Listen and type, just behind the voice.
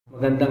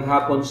Magandang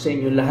hapon sa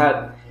inyo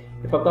lahat.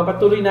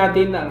 Ipagpapatuloy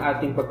natin ang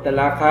ating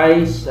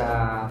pagtalakay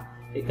sa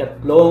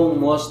ikatlong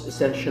most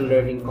essential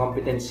learning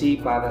competency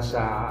para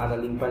sa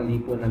araling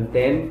panlipunan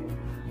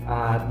 10.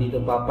 At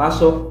dito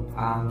papasok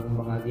ang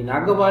mga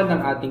ginagawa ng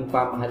ating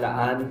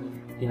pamahalaan,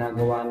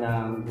 ginagawa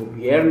ng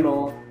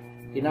gobyerno,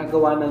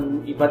 ginagawa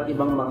ng iba't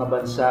ibang mga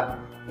bansa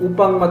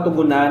upang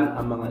matugunan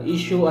ang mga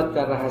issue at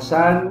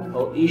karahasan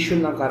o issue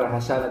ng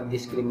karahasan at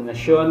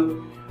diskriminasyon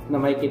na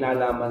may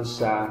kinalaman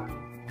sa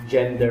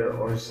gender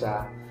or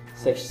sa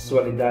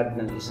sexualidad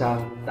ng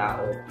isang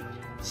tao.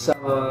 Sa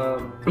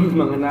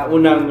mga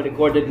naunang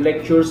recorded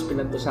lectures,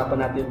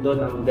 pinag-usapan natin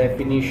doon ang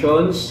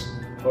definitions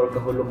or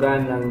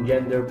kahulugan ng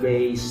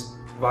gender-based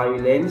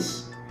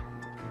violence.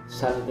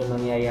 Saan ito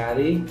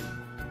nangyayari?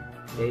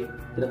 Okay.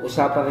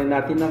 Pinag-usapan rin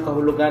natin ang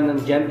kahulugan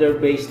ng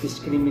gender-based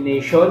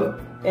discrimination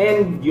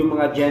and yung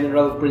mga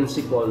general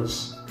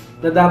principles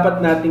na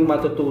dapat nating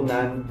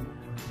matutunan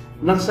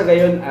nang sa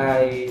gayon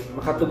ay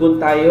makatugon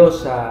tayo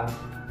sa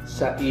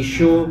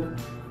issue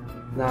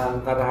ng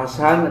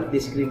karahasan at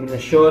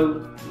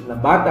diskriminasyon na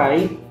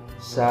batay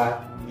sa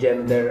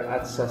gender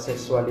at sa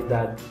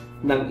sexualidad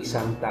ng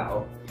isang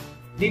tao.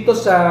 Dito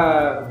sa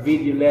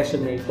video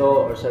lesson na ito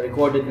or sa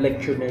recorded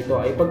lecture na ito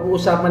ay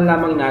pag-uusapan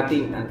lamang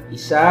natin ang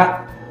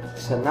isa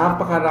sa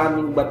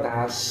napakaraming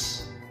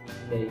batas,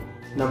 okay,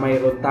 na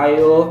mayroon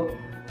tayo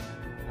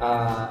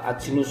at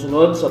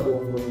sinusunod sa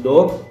buong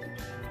mundo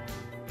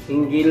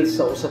hinggil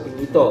sa usaping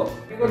ito.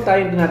 Mayroon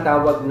tayong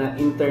tinatawag na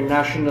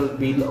International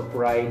Bill of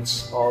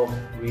Rights of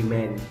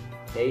Women.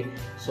 Okay?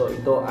 So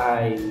ito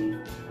ay,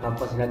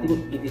 papansin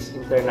natin, it is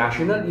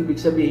international.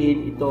 Ibig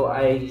sabihin, ito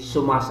ay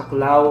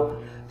sumasaklaw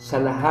sa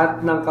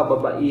lahat ng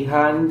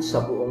kababaihan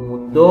sa buong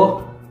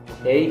mundo.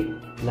 Okay?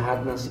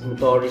 Lahat ng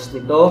signatories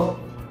nito.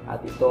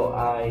 At ito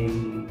ay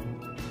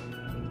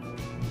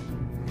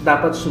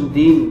dapat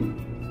sundin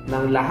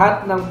ng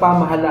lahat ng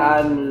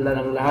pamahalaan,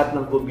 ng lahat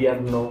ng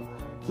gobyerno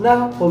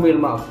na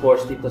pumirma, of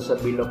course, dito sa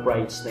Bill of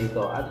Rights na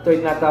ito. At ito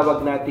ay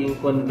natawag nating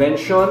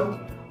Convention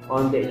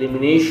on the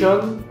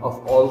Elimination of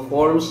All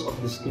Forms of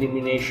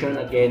Discrimination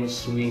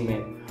Against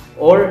Women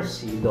or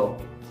Cedaw.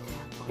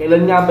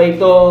 Kailan nga ba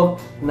ito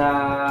na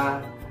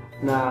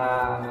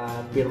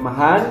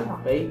pirmahan?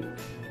 Okay?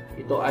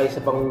 Ito ay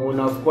sa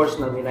pangunguna, of course,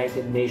 ng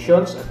United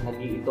Nations at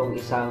naging itong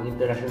isang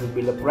International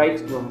Bill of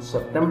Rights noong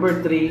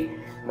September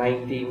 3,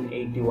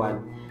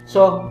 1981.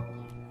 So,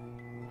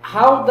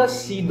 how does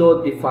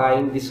Cedaw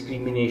define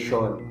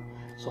discrimination?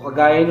 So,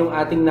 kagaya ng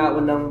ating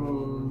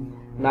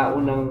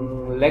naunang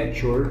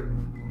lecture,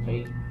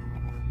 okay,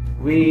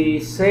 we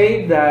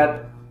say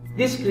that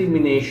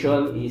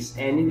discrimination is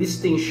any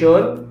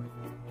distinction,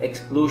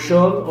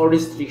 exclusion, or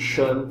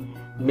restriction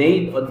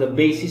made on the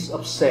basis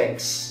of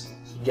sex,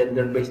 so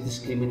gender-based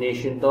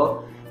discrimination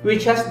to,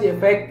 which has the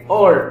effect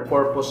or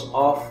purpose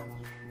of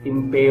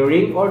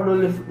impairing or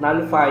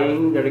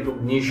nullifying the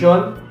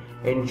recognition,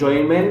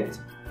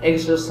 enjoyment,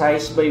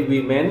 exercised by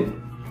women,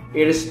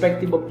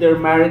 irrespective of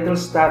their marital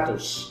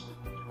status,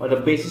 on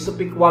the basis of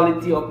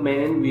equality of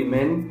men and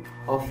women,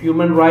 of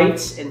human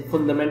rights and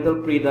fundamental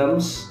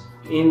freedoms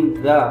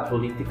in the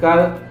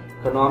political,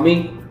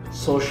 economic,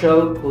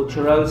 social,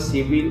 cultural,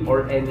 civil,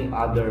 or any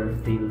other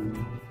field.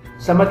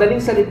 Sa madaling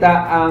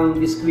salita,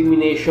 ang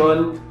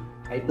discrimination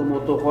ay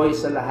tumutukoy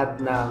sa lahat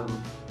ng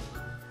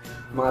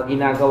mga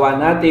ginagawa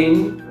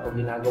natin o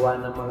ginagawa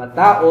ng mga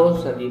tao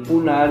sa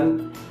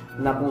lipunan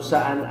na kung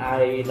saan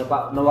ay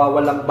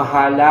nawawalang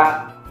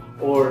bahala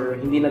or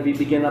hindi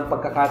nabibigyan ng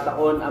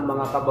pagkakataon ang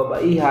mga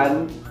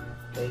kababaihan,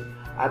 okay,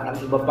 at ang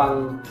iba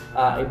pang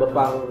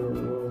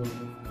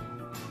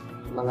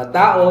mga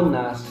tao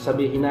na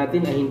sabihin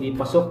natin ay hindi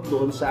pasok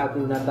doon sa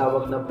ating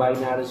natawag na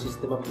binary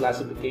system of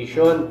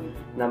classification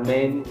na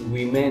men,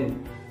 women.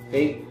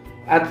 Okay?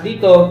 At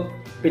dito,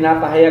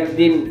 pinapahayag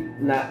din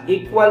na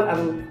equal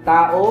ang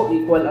tao,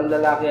 equal ang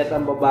lalaki at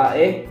ang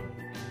babae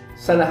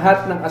sa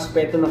lahat ng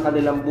aspeto ng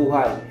kanilang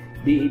buhay,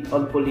 be it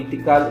on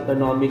political,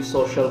 economic,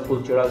 social,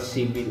 cultural,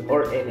 civil,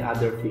 or any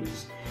other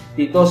fields.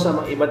 Dito sa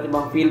mga iba't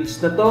ibang fields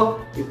na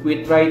to, if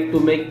we try to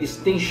make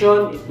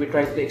distinction, if we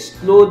try to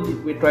exclude, if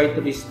we try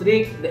to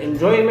restrict the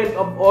enjoyment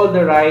of all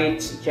the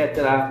rights,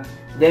 etc.,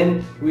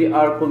 then we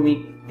are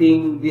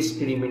committing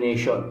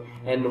discrimination.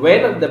 And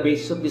when the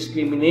basis of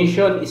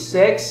discrimination is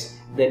sex,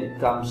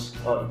 then it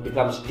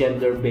becomes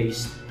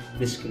gender-based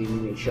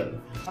discrimination.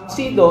 Ang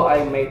Cedaw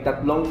ay may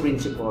tatlong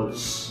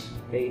principles.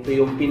 Okay? Ito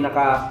yung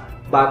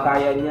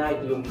pinakabatayan niya,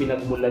 ito yung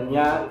pinagmulan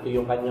niya,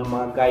 ito yung kanyang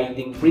mga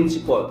guiding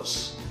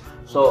principles.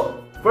 So,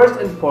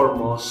 first and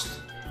foremost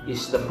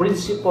is the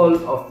principle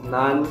of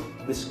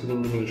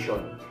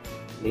non-discrimination.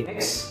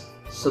 Next,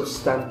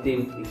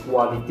 substantive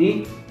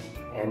equality.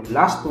 And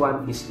last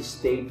one is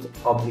state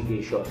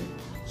obligation.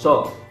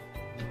 So,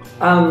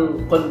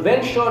 ang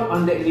Convention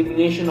on the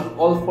Elimination of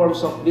All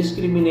Forms of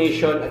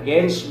Discrimination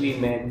Against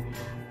Women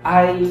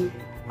ay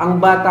ang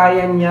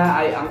batayan niya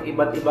ay ang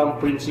iba't ibang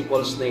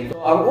principles na ito.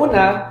 Ang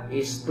una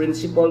is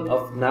principle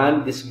of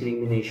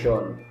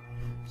non-discrimination.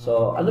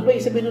 So, ano ba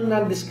ibig sabihin ng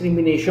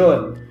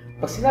non-discrimination?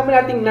 Pag sinabi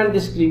nating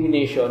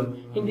non-discrimination,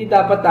 hindi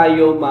dapat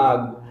tayo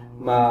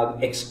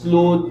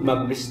mag-exclude,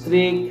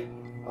 mag-restrict,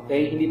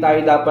 okay? Hindi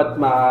tayo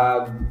dapat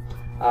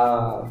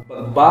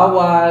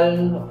magbawal,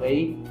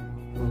 okay?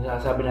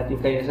 Sabi natin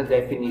kanina sa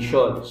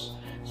definitions.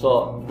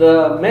 So,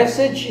 the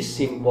message is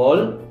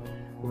simple.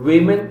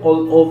 Women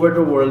all over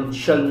the world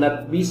shall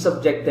not be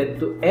subjected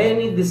to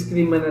any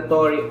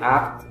discriminatory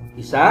act,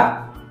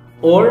 isa,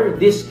 or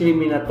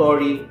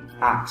discriminatory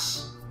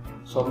acts.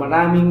 So,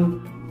 maraming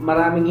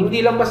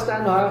hindi lang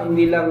basta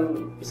hindi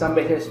lang isang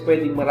beses,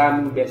 pwedeng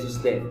maraming beses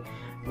din.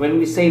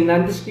 When we say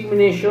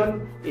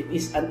non-discrimination, it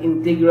is an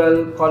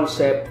integral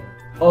concept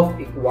of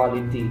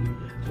equality.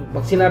 So,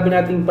 pag sinabi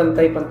natin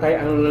pantay-pantay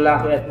ang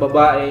lalaki at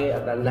babae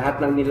at ang lahat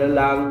ng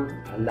nilalang,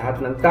 ang lahat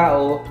ng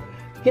tao,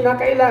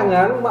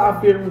 kinakailangang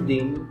ma-affirm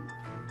din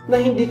na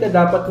hindi ka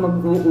dapat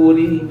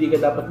mag-uuri, hindi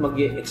ka dapat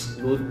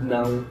mag-exclude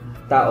ng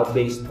tao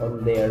based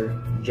on their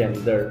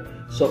gender.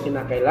 So,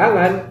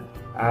 kinakailangan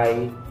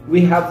ay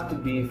we have to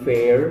be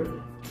fair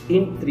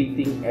in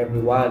treating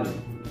everyone.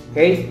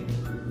 Okay?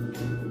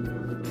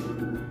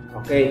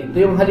 Okay,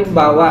 ito yung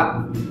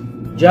halimbawa.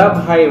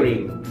 Job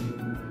hiring.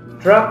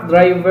 Truck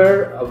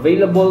driver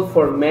available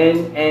for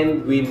men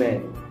and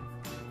women.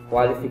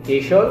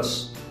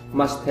 Qualifications: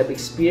 must have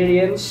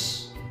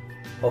experience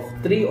of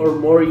 3 or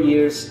more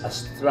years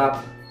as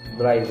truck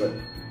driver.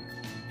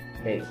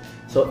 Okay.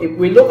 So if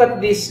we look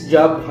at this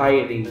job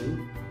hiring,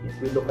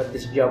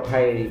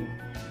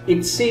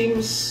 it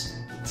seems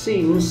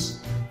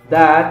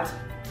that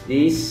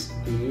this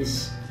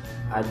is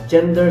a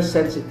gender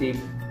sensitive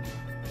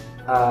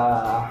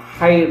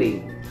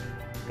hiring.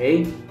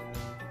 Okay?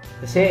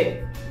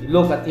 Kasi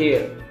look at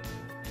here.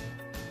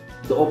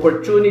 The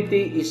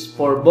opportunity is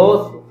for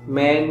both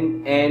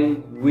men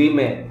and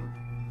women.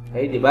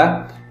 Okay, di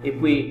ba? If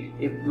we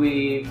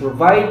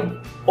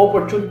provide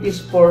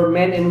opportunities for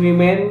men and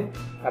women,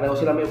 pareho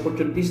sila may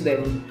opportunities,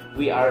 then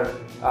we are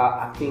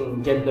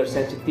acting gender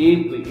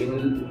sensitive.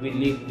 We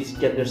leave this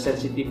gender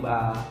sensitive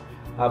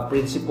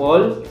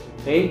principle.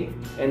 Okay?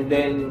 And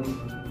then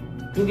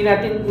hindi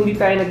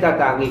tayo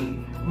nagtatangi.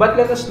 But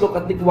let us look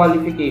at the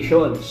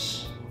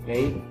qualifications.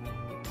 Okay?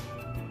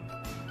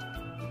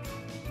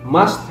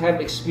 Must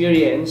have an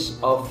experience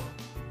of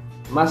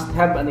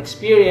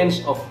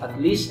at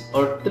least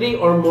 3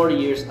 or more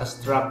years as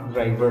truck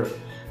driver.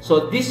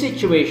 So this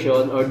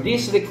situation or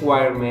this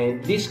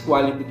requirement, this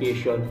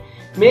qualification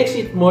makes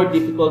it more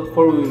difficult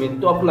for women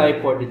to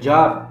apply for the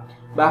job.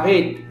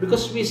 Bakit?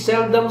 Because we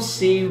seldom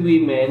see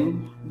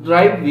women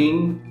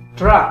driving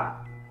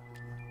truck.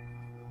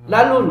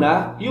 Lalo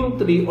na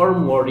yung 3 or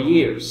more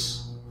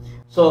years.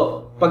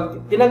 So,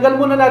 pag tinanggal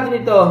muna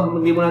natin ito,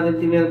 hindi mo natin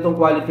tinanggal itong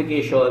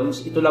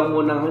qualifications, ito lang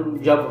muna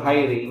ang job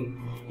hiring,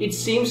 it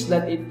seems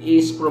that it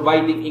is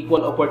providing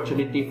equal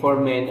opportunity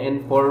for men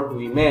and for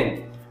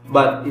women.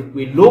 But if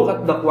we look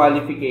at the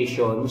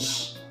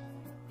qualifications,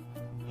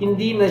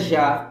 hindi na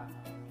siya,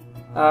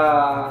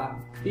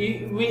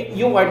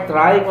 you are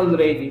trying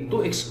already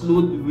to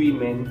exclude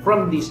women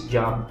from this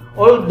job.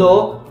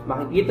 Although,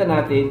 makikita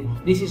natin,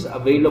 this is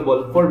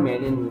available for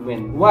men and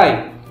women.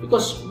 Why?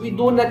 Because we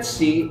do not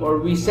see or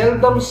we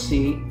seldom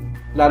see,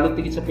 lalo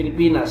tigit sa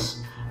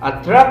Pilipinas,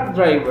 a truck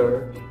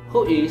driver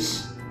who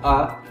is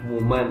a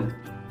woman.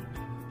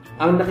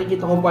 Ang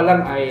nakikita ko pa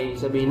lang ay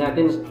sabihin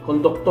natin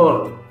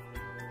konduktor.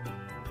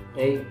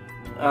 Okay?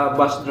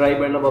 Bus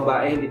driver na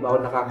babae, hindi pa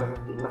ako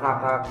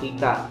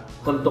nakakakita.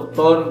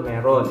 Konduktor,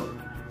 meron.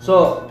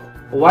 So,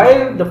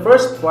 while the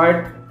first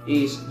part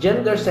is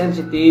gender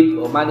sensitive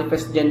or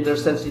manifest gender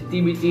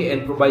sensitivity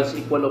and provides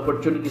equal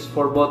opportunities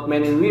for both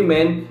men and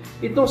women,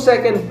 itong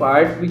second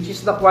part, which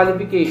is the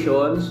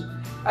qualifications,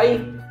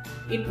 ay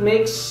it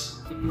makes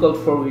it difficult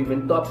for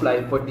women to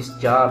apply for this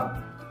job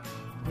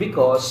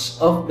because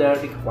of the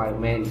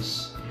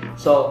requirements.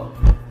 So,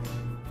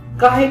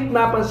 kahit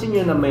napansin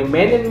nyo na may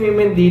men and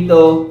women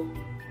dito,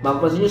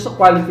 mapansin nyo sa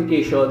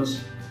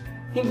qualifications,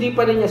 hindi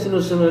pa rin niya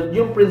sinusunod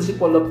yung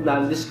principle of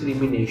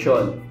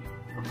non-discrimination.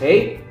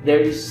 Okay?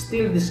 There is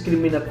still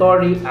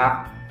discriminatory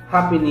act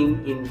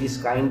happening in this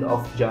kind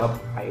of job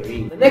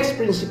hiring. The next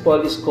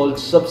principle is called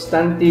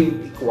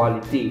substantive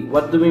equality.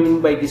 What do we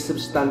mean by this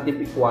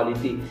substantive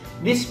equality?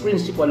 This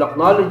principle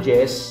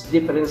acknowledges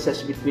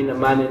differences between a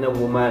man and a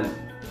woman,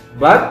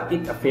 but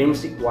it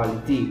affirms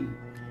equality.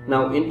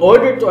 Now, in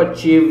order to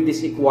achieve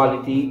this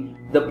equality,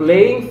 the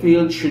playing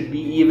field should be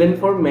even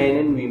for men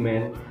and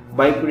women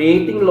by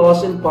creating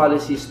laws and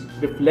policies that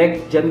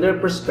reflect gender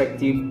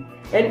perspective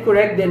and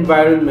correct the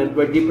environment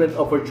where different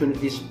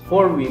opportunities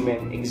for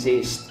women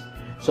exist.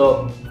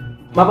 So,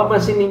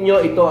 mapapansin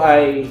ninyo, ito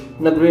ay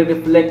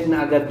nagre-reflect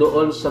na agad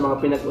doon sa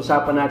mga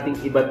pinag-usapan nating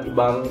iba't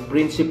ibang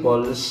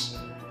principles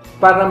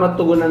para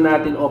matugunan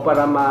natin o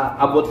para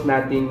maabot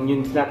natin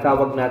yung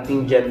tinatawag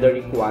nating gender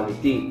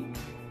equality.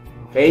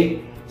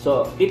 Okay?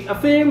 So, it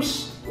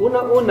affirms,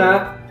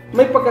 unang-una,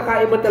 may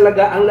pagkakaiba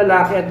talaga ang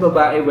lalaki at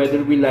babae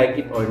whether we like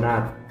it or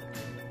not.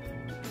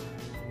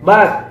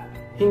 But,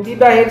 hindi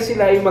dahil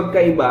sila ay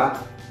magkaiba,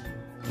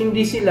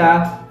 hindi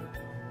sila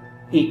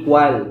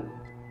equal.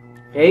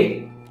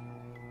 Okay?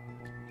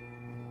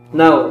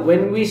 Now,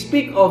 when we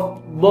speak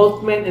of both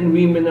men and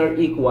women are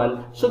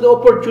equal, so the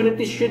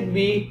opportunities should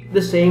be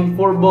the same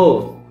for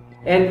both.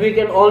 And we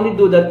can only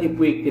do that if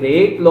we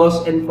create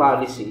laws and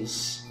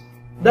policies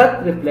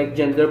that reflect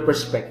gender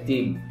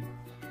perspective.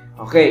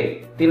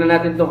 Okay, tingnan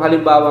natin itong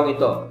halimbawang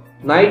ito.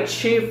 Night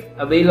shift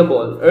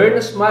available. Earn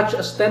as much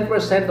as 10%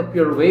 of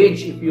your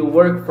wage if you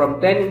work from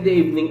 10 in the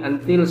evening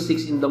until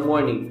 6 in the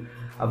morning.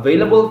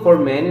 Available for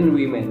men and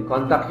women.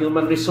 Contact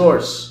human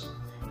resource.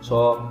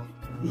 So,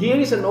 here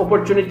is an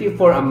opportunity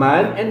for a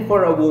man and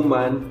for a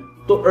woman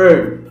to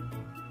earn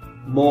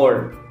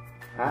more.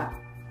 Ha?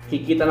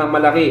 Kikita ng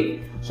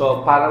malaki. So,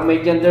 parang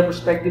may gender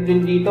perspective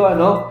din dito,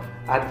 ano?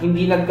 At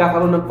hindi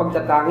nagkakaroon ng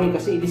pagtatangi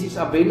kasi this is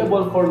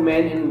available for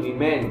men and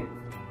women.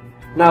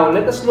 Now,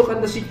 let us look at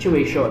the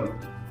situation.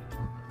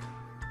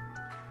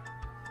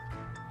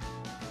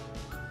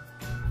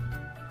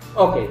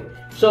 Okay,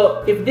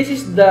 so if this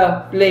is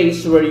the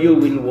place where you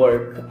will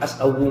work as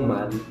a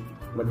woman,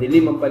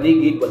 madilim ang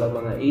paligid,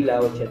 walang mga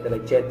ilaw,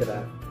 etc., etc.,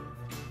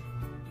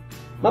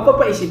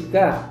 mapapaisip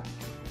ka,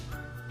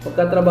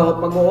 magkatrabaho,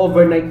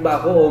 mag-overnight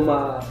ba ako o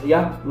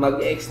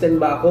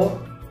mag-extend ba ako?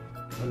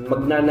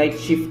 Magna-night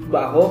shift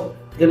ba ako?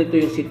 Ganito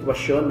yung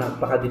sitwasyon,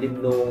 napakadilim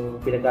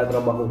nung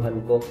pinagtatrabahuhan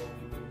ko.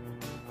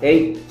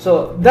 Okay?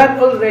 So,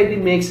 that already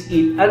makes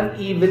it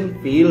uneven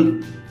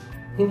field.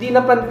 Hindi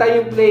na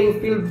pantay yung playing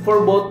field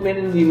for both men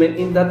and women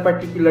in that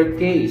particular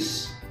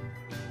case.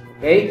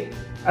 Okay?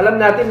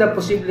 Alam natin na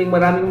posibleng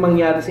maraming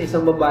mangyari sa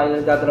isang babae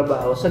na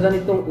nagtatrabaho sa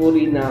ganitong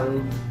uri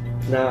ng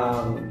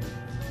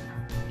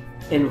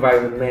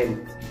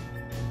environment.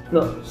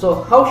 No.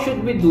 So, how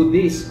should we do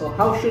this? Or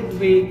how should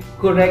we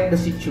correct the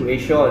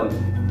situation?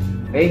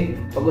 Okay?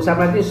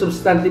 Pag-usapan natin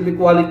substantive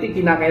equality,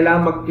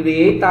 kinakailangan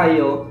mag-create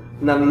tayo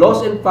ng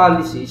laws and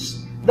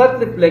policies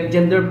that reflect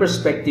gender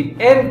perspective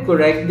and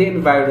correct the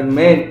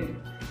environment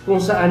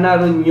kung saan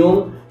naroon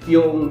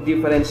yung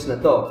difference na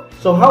to.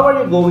 So, how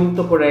are you going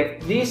to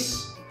correct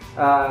this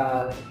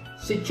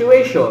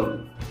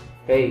situation?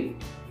 Okay.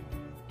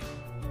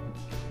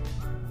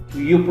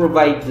 You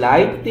provide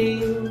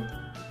lighting.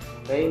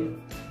 Okay.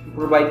 You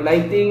provide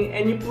lighting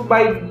and you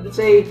provide, let's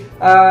say,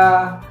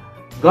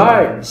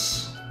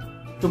 guards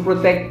to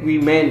protect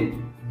women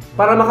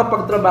para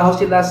makapagtrabaho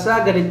sila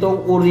sa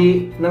ganitong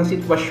uri ng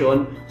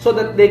sitwasyon so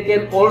that they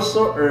can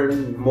also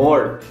earn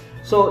more.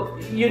 So,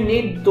 you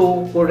need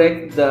to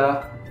correct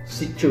the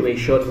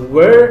situation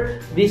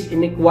where this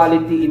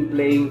inequality in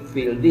playing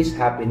field is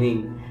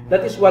happening.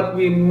 That is what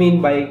we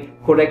mean by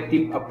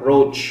corrective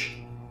approach.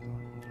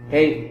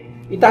 Okay?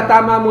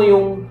 Itatama mo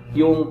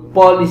yung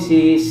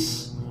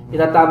policies,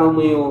 itatama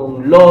mo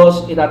yung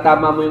laws,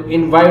 itatama mo yung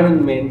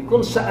environment kung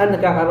saan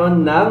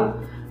nagkakaroon ng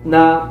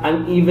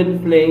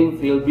uneven playing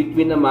field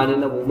between a man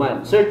and a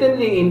woman.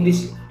 Certainly, in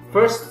this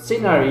first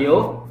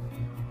scenario,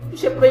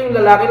 siyempre yung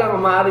lalaki lang ang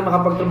maaari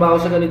makapagtrabaho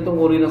sa ganitong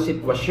uri ng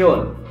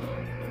sitwasyon.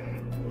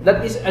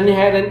 That is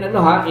inherent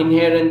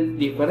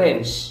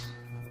difference.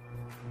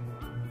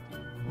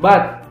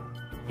 But,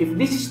 if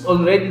this is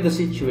already the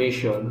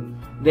situation,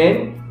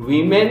 then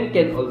women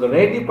can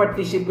already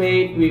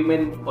participate,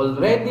 women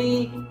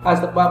already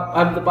have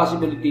the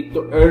possibility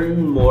to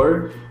earn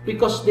more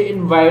because the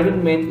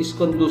environment is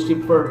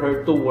conducive for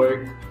her to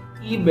work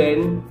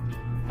even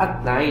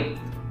at night.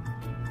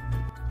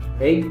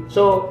 Okay?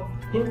 So,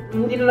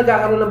 hindi na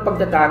nagkakaroon ng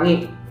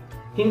pagtatangi.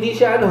 Hindi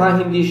siya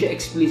hindi siya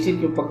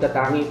explicit yung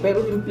pagtatangi, pero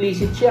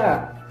implicit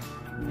siya.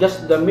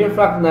 Just the mere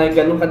fact na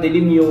ganun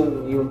kadilim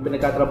yung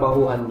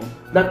pinagtatrabahuhan mo,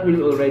 that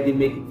will already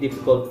make it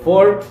difficult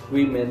for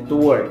women to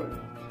work.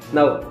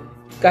 Now,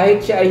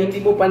 kahit siya ay hindi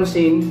mo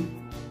pansin,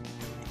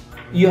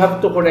 you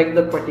have to correct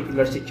that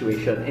particular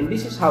situation. And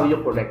this is how you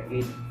correct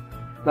it.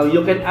 Now,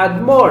 you can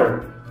add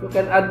more. You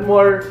can add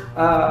more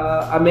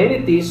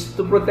amenities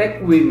to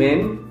protect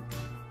women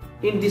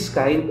in this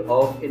kind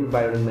of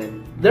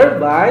environment,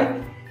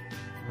 thereby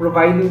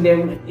providing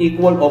them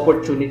equal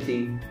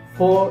opportunity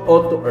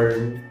to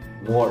earn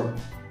more.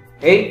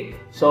 Okay?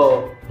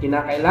 So,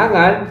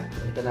 kinakailangan,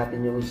 ito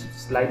natin yung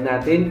slide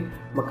natin,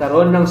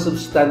 magkaroon ng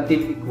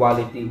substantive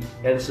equality.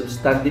 And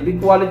substantive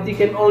equality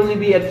can only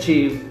be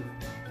achieved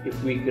if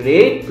we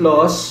create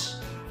laws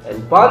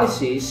and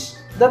policies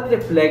that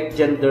reflect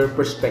gender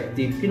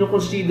perspective.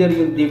 Kinukonsider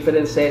yung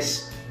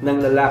differences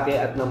ng lalaki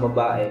at ng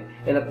babae.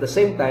 And at the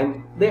same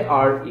time, they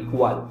are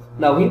equal.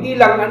 Now, hindi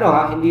lang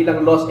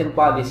laws and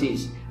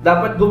policies.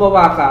 Dapat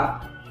gumawa ka.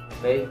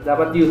 Okay?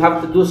 Dapat you have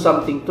to do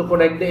something to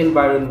correct the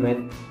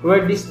environment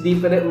where this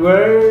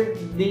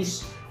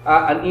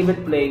uneven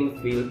playing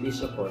field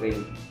is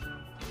occurring.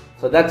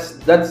 So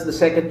that's the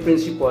second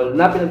principle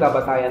na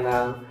pinagbabatayan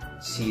ng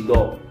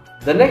Cedaw.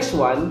 The next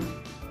one,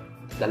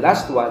 the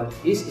last one,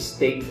 is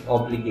state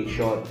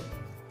obligation.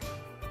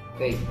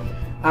 Okay.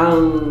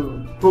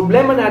 Ang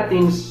problema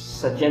natin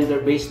sa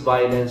gender-based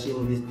violence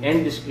and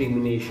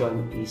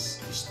discrimination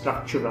is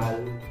structural.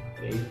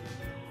 Okay.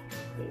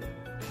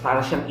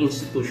 Para siyang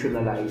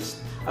institutionalized.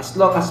 As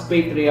long as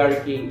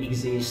patriarchy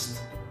exists,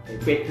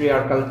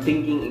 patriarchal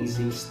thinking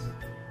exists,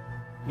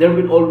 there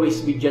will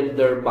always be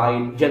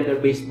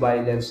gender-based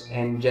violence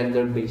and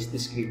gender-based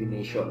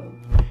discrimination.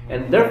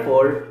 And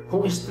therefore,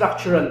 kung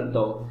structural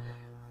ito,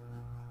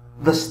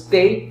 the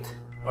state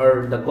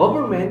or the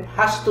government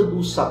has to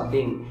do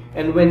something.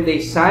 And when they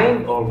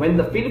signed, or when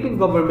the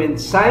Philippine government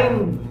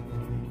signed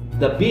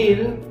the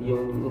bill,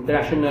 yung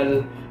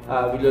International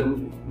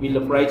Bill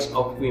of Rights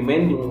of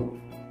Women, yung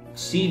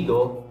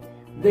Cedaw,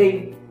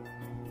 they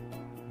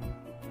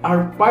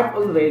are part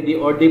already,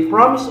 or they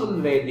promise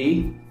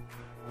already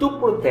to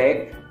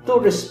protect,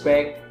 to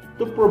respect,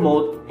 to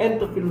promote,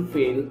 and to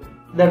fulfill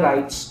the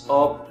rights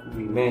of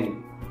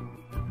women.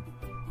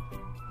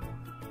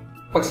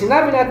 Pag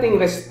sinabi nating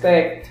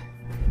respect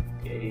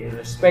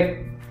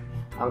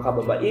ang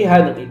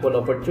kababaihan, ang equal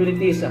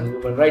opportunities, ang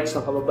human rights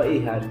ng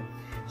kababaihan,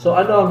 so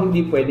ano ang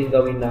hindi pwedeng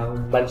gawin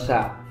ng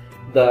bansa?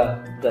 The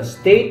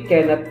state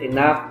cannot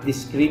enact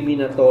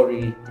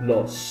discriminatory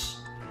laws.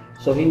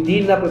 So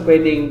hindi na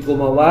pwedeng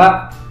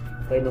gumawa,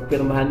 kaya nung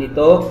pirmahan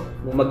ito,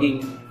 nung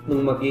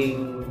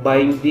maging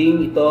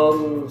binding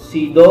itong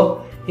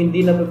Cedaw,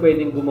 hindi na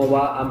pwedeng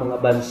gumawa ang mga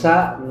bansa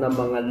ng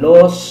mga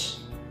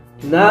laws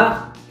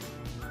na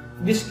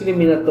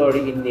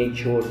discriminatory in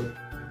nature.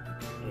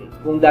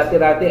 Kung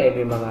dati-dati ay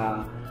may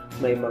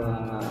mga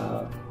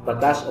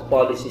batas o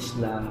policies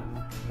na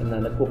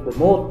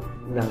nagpo-promote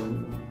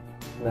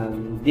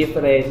ng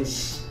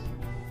difference.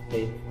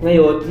 Okay.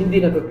 Ngayon,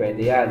 hindi na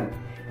pwede yan.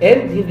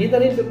 And hindi na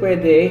rin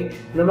pwede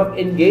na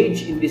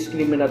mag-engage in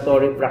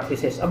discriminatory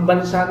practices ang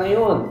bansa na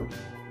yon.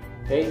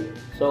 Okay?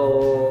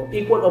 So,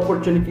 equal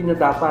opportunity na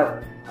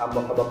dapat ang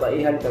mga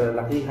kababaihan,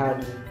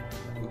 kalalakihan,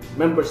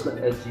 members ng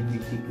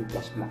LGBTQ++.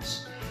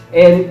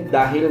 And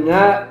dahil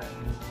nga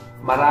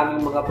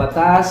maraming mga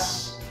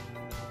batas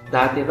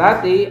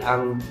dati-dati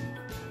ang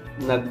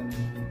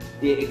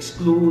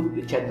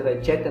nag-exclude, etc.,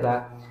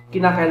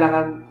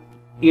 kinakailangan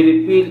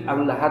i-repeal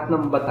ang lahat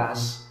ng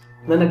batas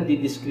na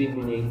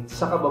nagdi-discriminate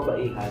sa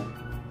kababaihan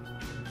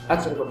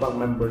at sa iba pang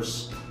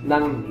members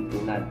ng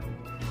lipunan.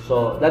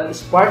 So, that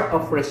is part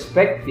of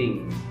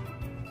respecting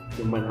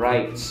human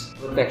rights,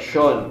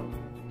 protection.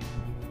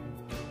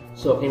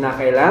 So,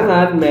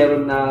 kinakailangan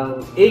meron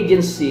ng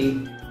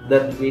agency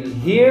that will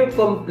hear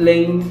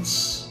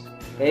complaints,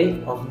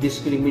 okay, of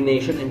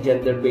discrimination and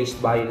gender-based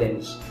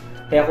violence.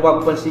 Kaya kung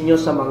mapapansin nyo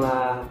sa mga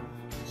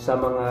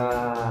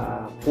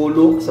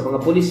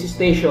police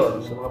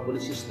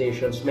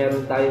stations,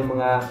 meron tayong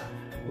mga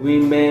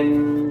women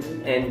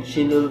and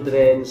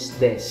children's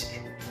desk.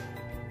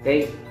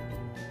 Okay?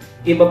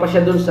 Iba pa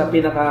siya dun sa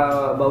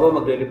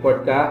pinaka-baba,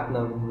 magre-report ka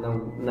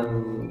ng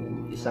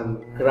isang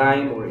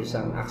crime or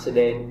isang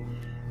accident,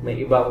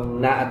 may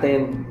ibang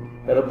na-attend.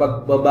 Pero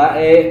pag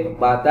babae,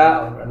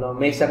 bata, or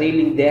may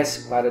sariling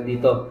desk para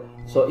dito.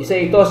 So, isa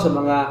ito sa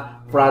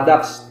mga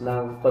products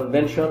ng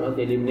Convention on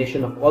the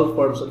Elimination of All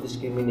Forms of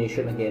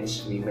Discrimination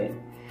Against Women.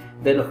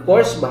 Then, of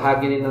course,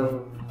 bahagi rin ng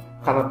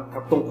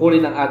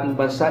katungkulin ng ating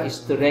bansa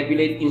is to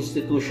regulate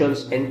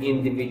institutions and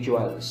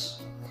individuals.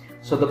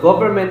 So, the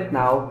government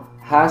now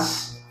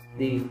has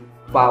the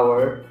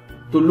power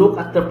to look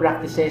at the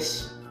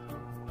practices.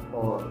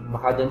 O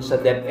baka dyan sa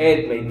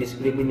DepEd may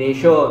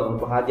discrimination,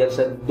 o baka dyan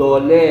sa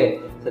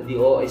DOLE, sa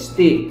DOST,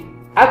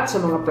 at sa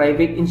mga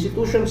private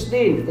institutions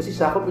din, kasi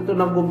sakop ito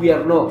ng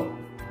gobyerno.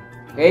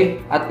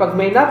 Okay? At pag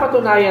may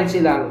napatunayan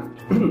silang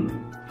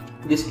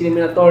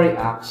discriminatory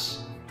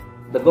acts,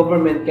 the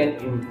government can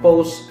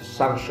impose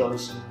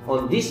sanctions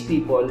on these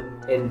people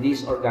and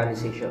these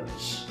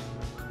organizations.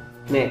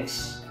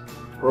 Next,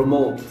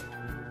 promote,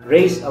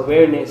 raise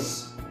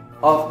awareness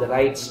of the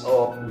rights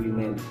of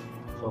women.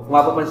 So, kung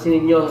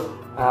mapapansin ninyo,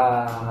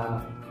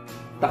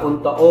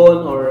 taon-taon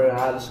or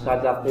halos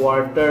kada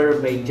quarter,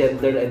 may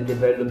gender and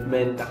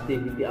development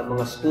activity ang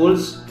mga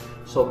schools.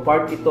 So,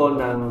 part ito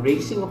ng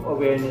raising of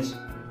awareness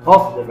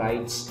of the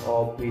rights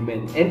of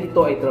women. And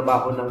ito ay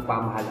trabaho ng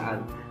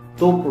pamahalaan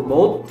to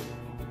promote,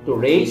 to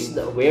raise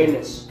the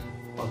awareness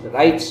of the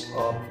rights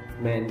of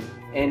men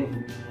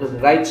and the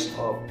rights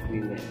of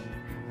women.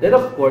 Then,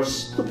 of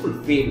course, to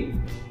fulfill.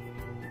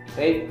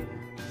 Okay?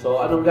 So,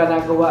 anong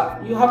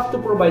ginagawa? You have to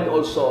provide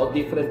also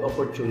different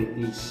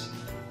opportunities.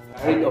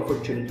 Varied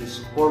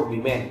opportunities for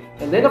women.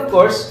 And then, of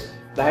course,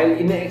 dahil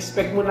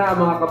ina-expect mo na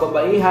ang mga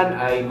kababaihan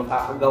ay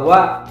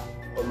makakagawa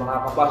o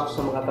makakapasok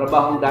sa mga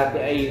trabahong dati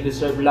ay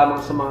reserve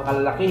lamang sa mga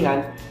kalalakihan,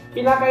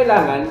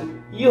 kinakailangan,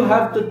 you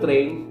have to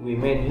train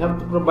women. You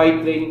have to provide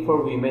training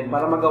for women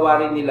para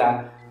magawa rin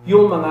nila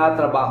yung mga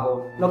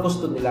trabaho na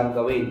gusto nilang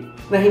gawin.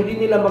 Na hindi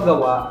nila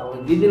magawa o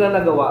hindi nila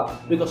nagawa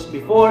because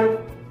before,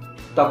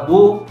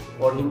 tabu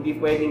or hindi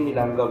pwedeng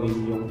nilang gawin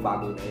yung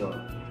bagay na yun.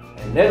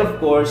 And then of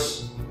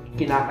course,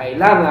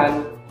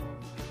 kinakailangan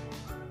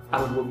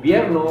ang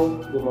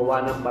gobyerno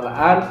gumawa ng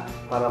paraan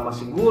para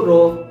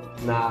masiguro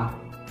na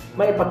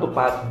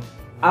maipatupad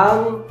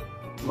ang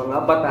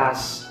mga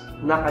batas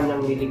na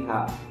kanyang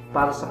nilikha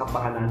para sa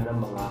kapakanan ng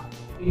mga.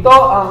 Ito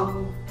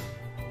ang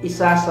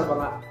isa sa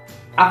mga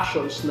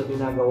actions na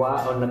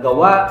ginagawa o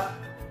nagawa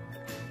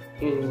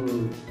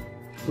in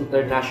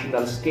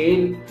international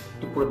scale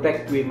to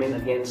protect women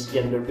against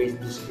gender-based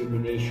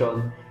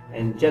discrimination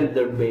and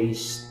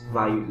gender-based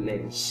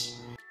violence.